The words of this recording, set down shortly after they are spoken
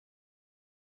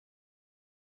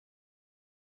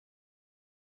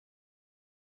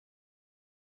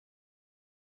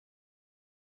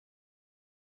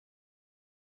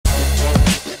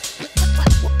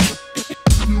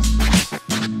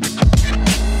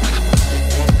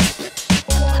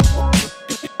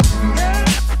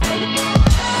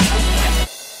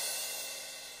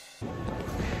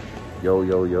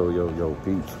Yo,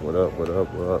 peeps. What up?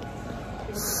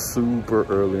 Super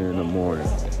early in the morning,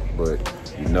 but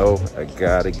you know, I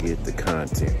gotta get the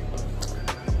content.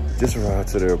 Just arrived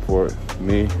to the airport,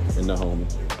 me and the homie,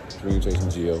 Dream Chasing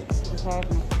Geo. What's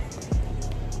happening?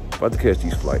 About to catch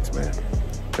these flights, man.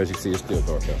 As you see, it's still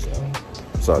dark outside.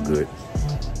 It's all good.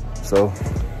 So,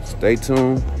 stay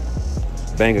tuned.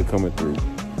 Banger coming through.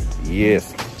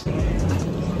 Yes.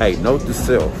 Hey, note to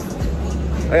self.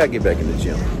 I gotta get back in the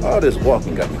gym. All this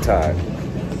walking got me tired.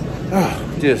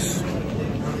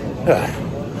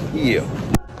 Yeah.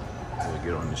 We'll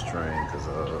get on this train because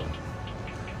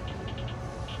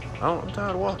I'm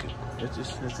tired of walking. It's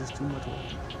just too much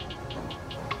walking.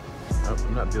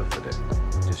 I'm not built for that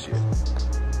just yet.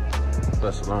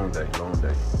 Plus a long day. You know,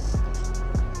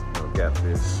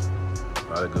 Gapfest, a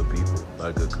lot of good people, a lot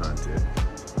of good content.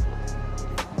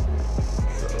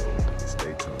 So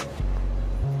stay tuned.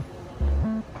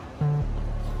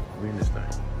 We in this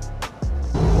thing.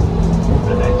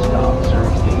 The next stop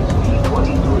serves gates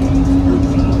B23 through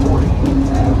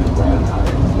B40 at Grand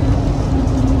Hyatt.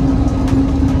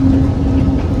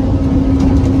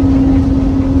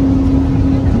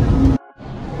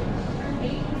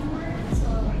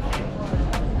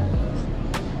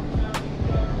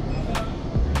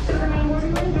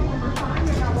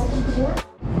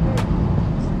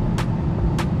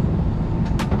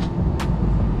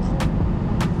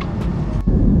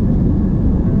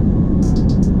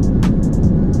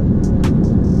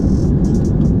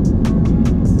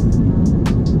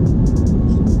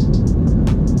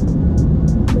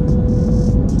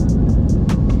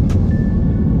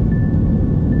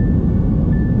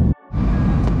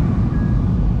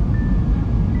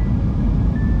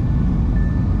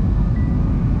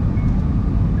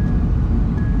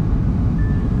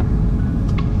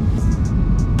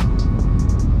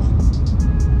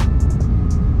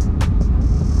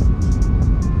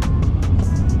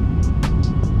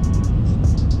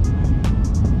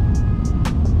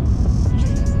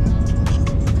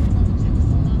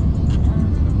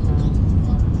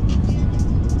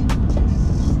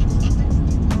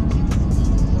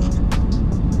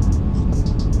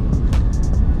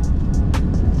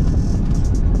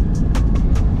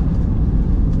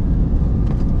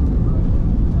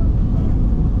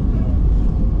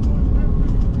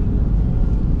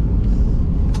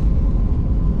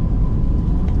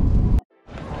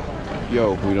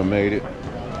 Yo, we done made it.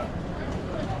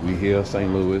 We here,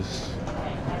 St. Louis.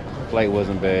 Flight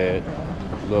wasn't bad,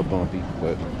 a little bumpy,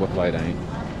 but what flight ain't?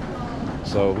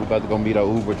 So we're about to go meet our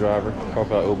Uber driver.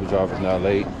 Hopefully our Uber driver's not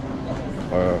late,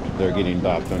 or they're getting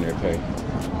docked on their pay.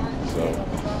 So,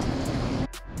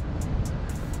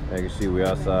 as you can see, we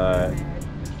outside.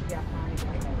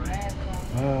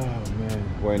 Oh man,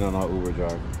 waiting on our Uber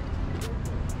driver.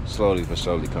 Slowly but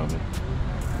surely coming.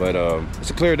 But it's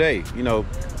a clear day, you know.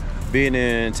 Being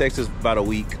in Texas about a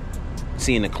week,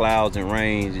 seeing the clouds and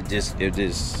rain, it just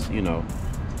you know,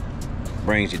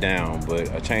 brings you down. But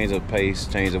a change of pace,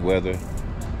 change of weather,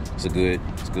 it's good.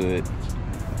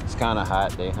 It's kind of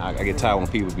hot. I get tired when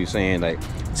people be saying like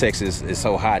Texas is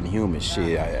so hot and humid.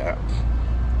 Shit, I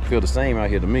feel the same out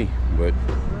here to me. But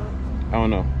I don't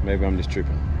know. Maybe I'm just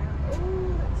tripping.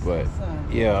 But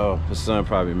yeah, the sun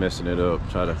probably messing it up.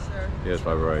 Yeah, it's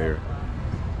probably right here.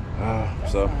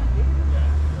 So.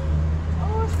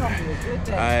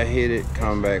 I hit it,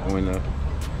 come back when oh,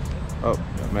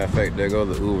 matter of fact, there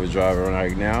goes the Uber driver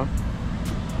right now.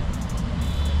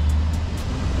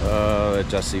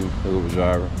 Let y'all see the Uber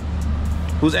driver,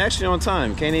 who's actually on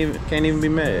time. Can't even be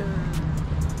mad.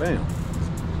 Bam,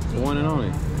 the one and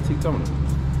only. T. Thomas. You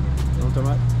know what I'm talking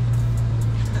about?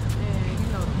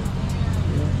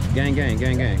 Gang.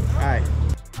 All right.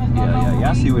 Yeah.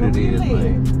 I see what it is,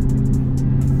 man.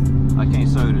 I can't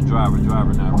show you the driver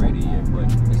not ready yet, but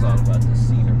it's all about the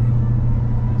scenery.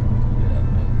 Yeah,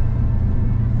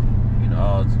 man. You know,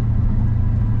 all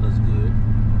looks good.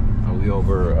 We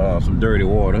over some dirty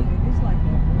water.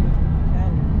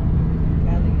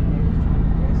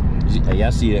 Hey,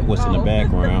 y'all see what's in the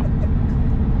background?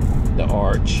 The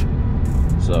arch.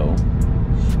 So,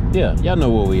 yeah, y'all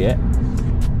know where we at.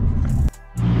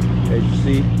 As you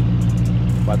see,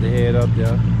 about to head up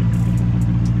there.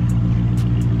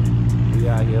 We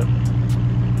out here.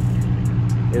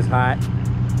 It's hot.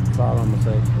 That's all I'm gonna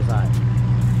say. It's hot.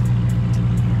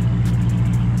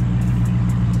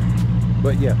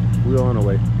 But yeah, we're on our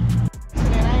way.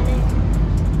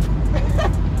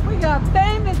 We got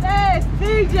famous ass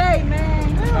DJ,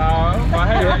 man.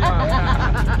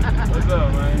 What's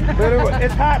up, man? But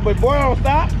it's hot, but boy, don't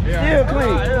stop. Yeah. Still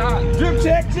clean. Drip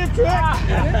check.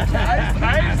 I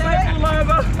ain't say too long,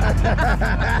 though.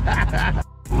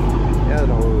 Y'all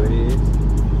know who it is.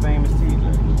 Famous TJ.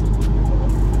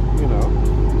 You know.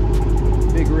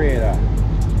 Big red eye.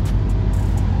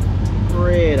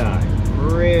 Red eye.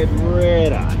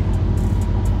 Red eye.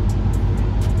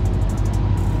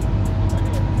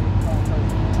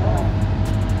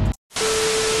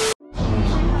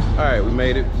 Alright, we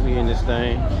made it. We in this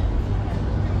thing.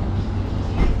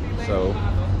 So,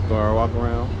 gonna walk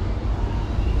around,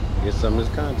 get some of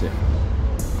this content.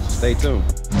 Stay tuned.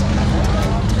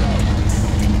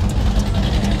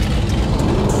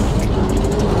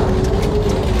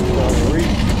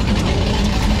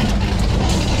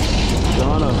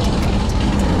 Donna.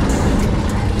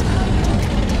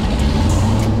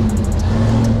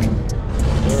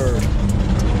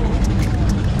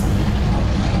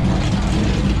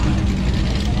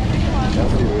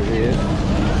 That's who it is.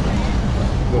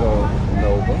 Good old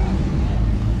Nova.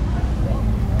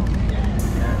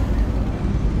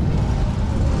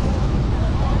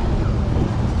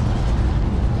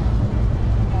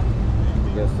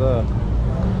 Yes, sir.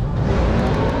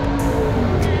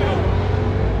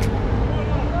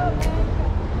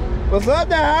 What's up,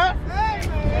 dog? Hey,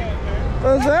 man.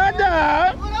 What's up,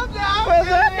 dog? What up, dog?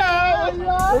 What's up, dog?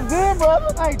 What's good,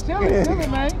 brother? Hey, chillin',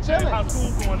 man. Chillin'. How's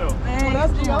school going up? Man,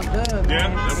 that's good, man. Yeah,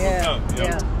 that's what's up.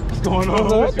 Yeah. What's going on?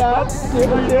 What's up, dog?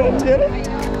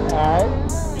 Chillin'. All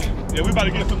right. Yeah, we about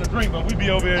to get something to drink, but we be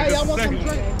over here in just a second.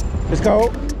 It's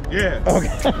cold? Yeah. Okay.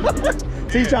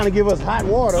 So he's trying to give us hot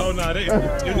water. Oh, no,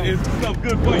 it's stuff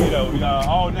good for you, though.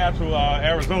 All natural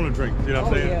Arizona drinks, you know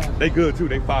what I'm saying? Yeah. They good, too.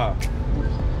 They fire.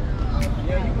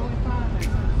 Yeah, you going fine,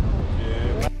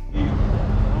 Yeah.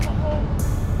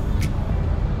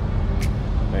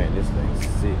 Man, this thing's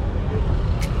sick.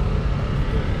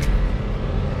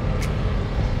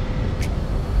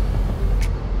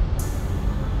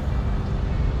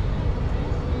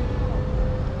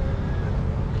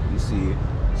 You see it,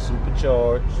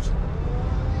 supercharged.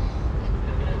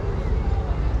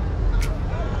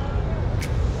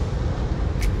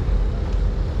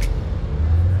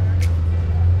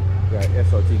 Got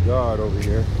SRT guard over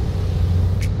here.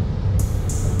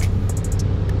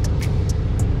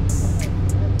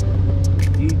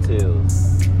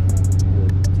 Details. The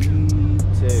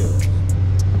details.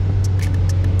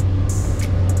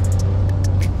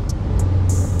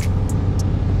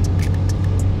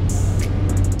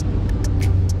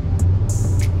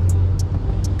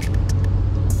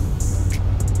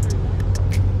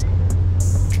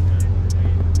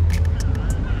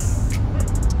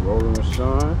 Rolling with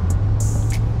Sean.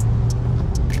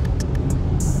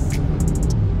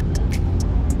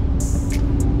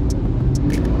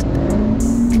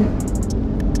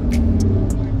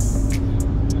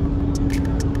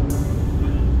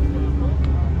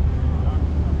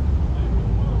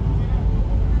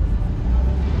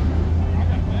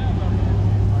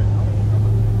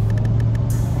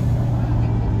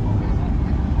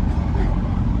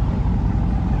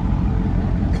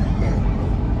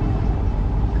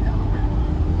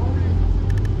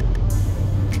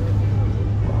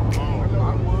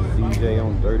 CJ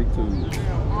on 32.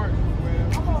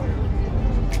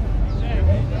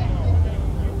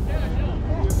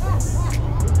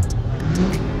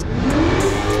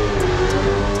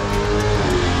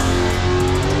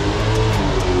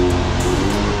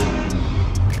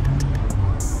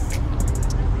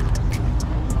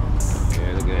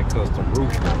 Yeah, look at that custom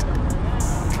roof.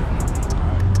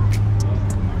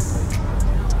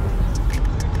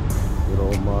 Good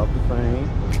old Mazda thing.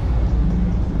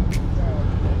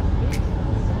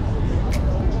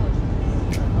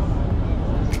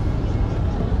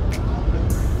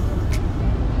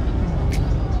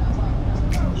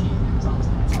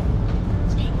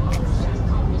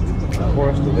 Of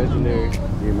course, the legendary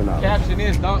demonology. Caption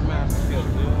is Dunk Master still,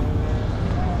 dude.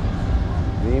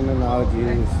 Demonology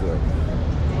itself.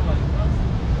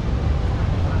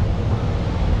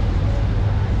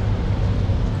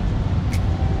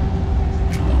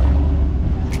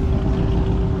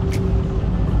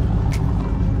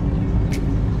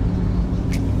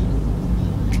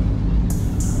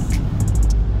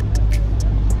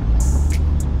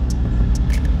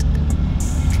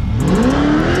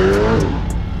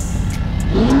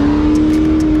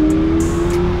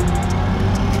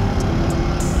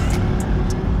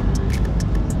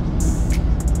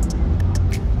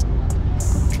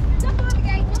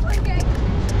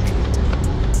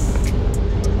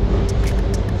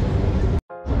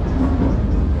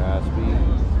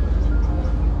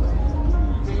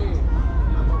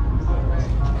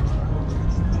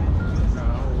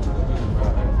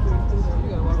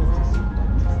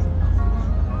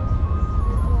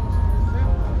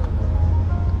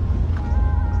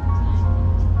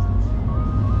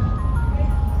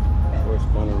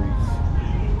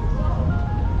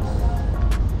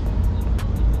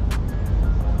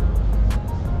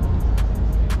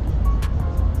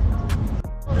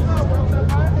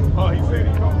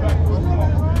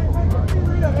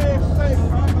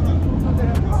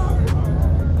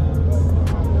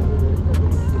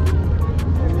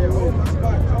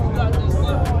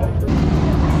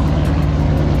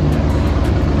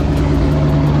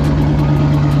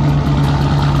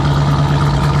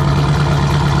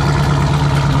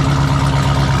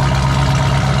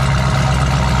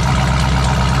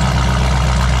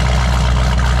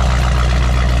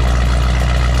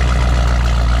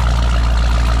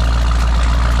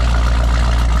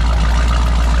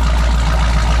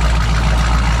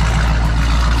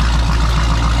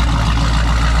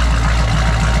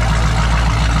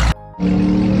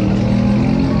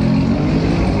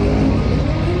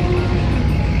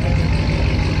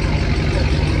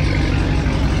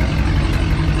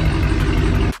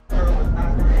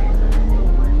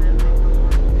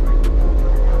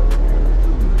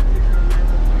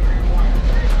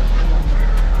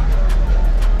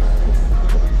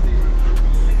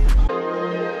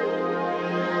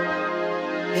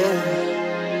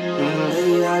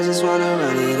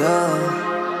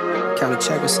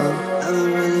 check or something. I've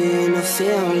been really in the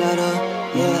field,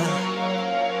 yeah.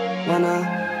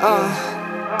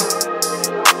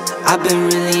 I've been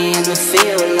really in the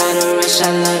field, lot of rush,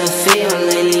 I love the feel.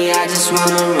 Lately I just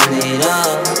wanna run it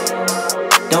up.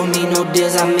 Don't need no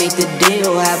deals, I make the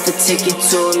deal. Half a ticket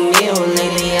to a meal.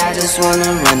 Lately I just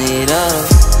wanna run it up.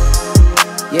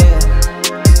 Yeah.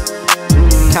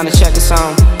 Kinda check a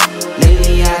song.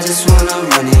 Lately I just wanna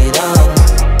run it up.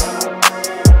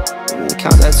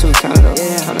 Count that too, count it up,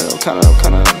 count it up.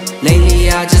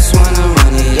 Lately I just wanna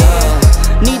run it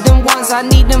up. Need them ones, I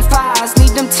need them fives,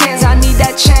 need them tens, I need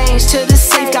that change. To the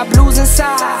safe, got blues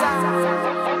inside.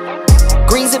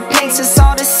 Greens and pinks, it's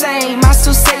all the same. I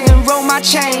still save and roll my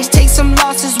change. Take some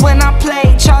losses when I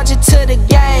play, charge it to the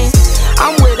game.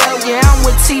 I'm with L, yeah, I'm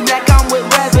with T Black, I'm with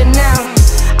Revan now.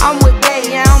 I'm with Bay,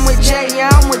 yeah, I'm with J, yeah,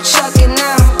 I'm with Chuck and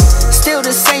now. Still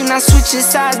the same, not switching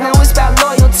sides, now it's about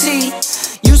loyalty.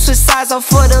 You switch sides off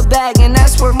for the bag, and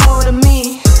that's worth more to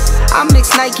me. I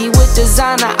mix Nike with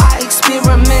designer, I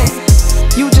experiment.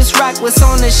 You just rock what's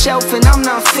on the shelf and I'm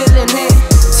not feeling it.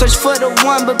 Search for the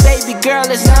one, but baby girl,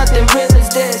 it's nothing real as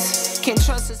this. Can't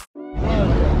trust us.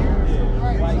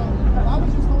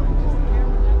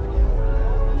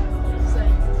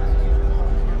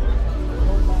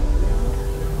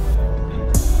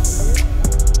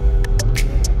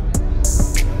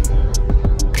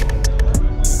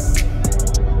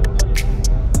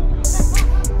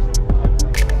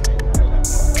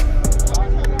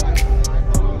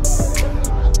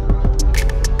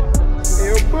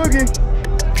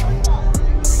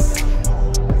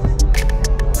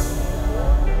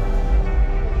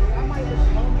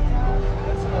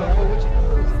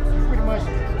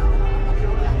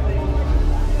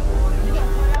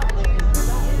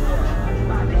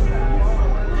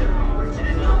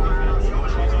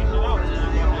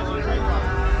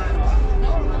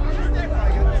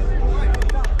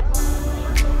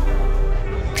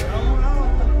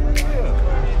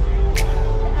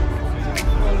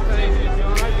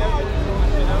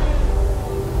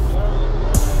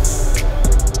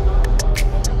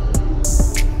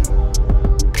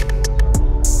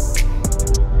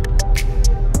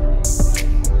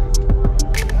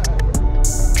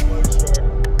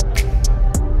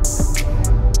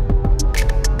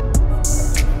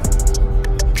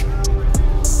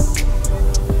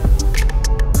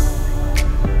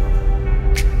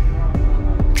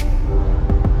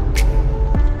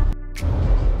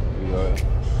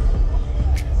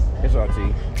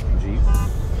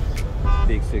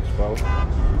 Big 6.4,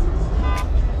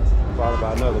 followed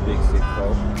by another big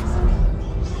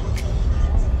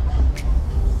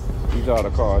 6.4. These are the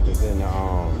cars that's in the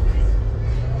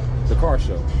car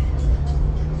show.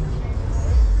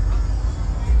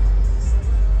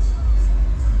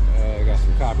 Got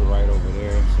some copyright over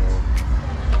there, so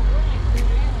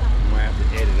I'm gonna have to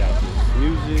edit out this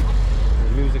music.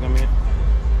 The music I'm in.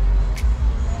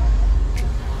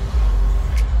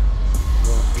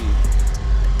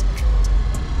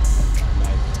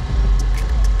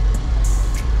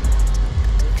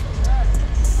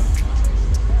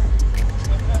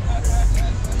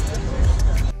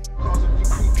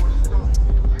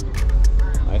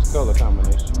 Color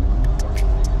combination.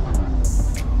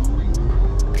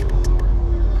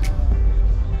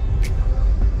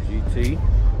 GT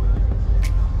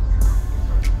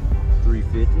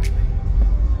 350.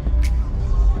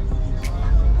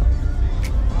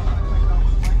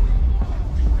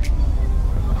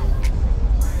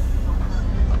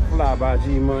 Fly by G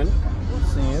Money.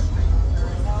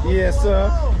 Yes, sir.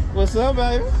 What's up,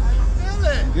 baby?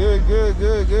 Good, good,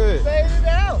 good, good. Fade it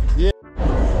out. Yeah.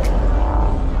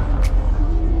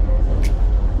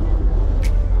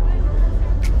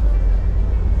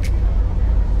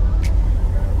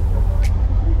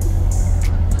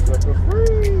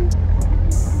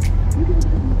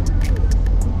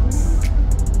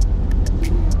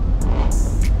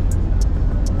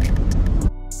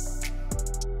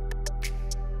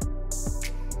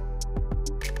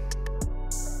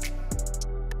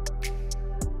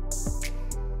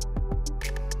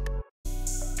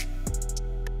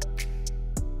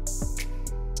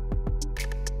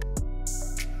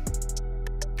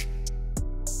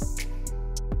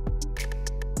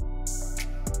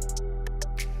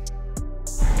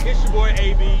 It's your boy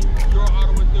AB, your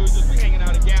auto enthusiast. We hanging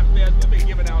out at Gapfest. We've been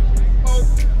giving out some smoke,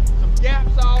 some Gap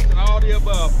sauce, and all the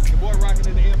above. Your boy rocking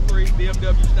in the M3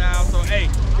 BMW style. So hey,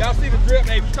 y'all see the drip?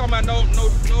 Hey, we talking about no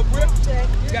grip?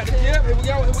 You got the drip? Here we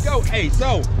go, here we go. Hey,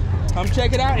 so come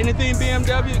check it out. Anything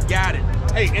BMW, got it.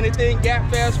 Hey, anything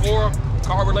Gapfest or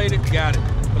car related, got it.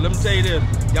 But let me tell you this,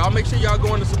 y'all make sure y'all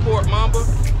going to support Mamba.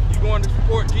 You going to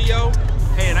support Gio.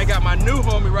 Hey, and I got my new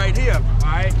homie right here,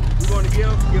 all right? We're going to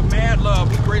give mad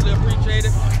love. We greatly appreciate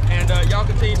it. And y'all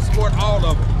continue to support all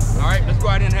of them, all right? Let's go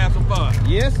out here and have some fun.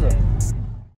 Yes, sir.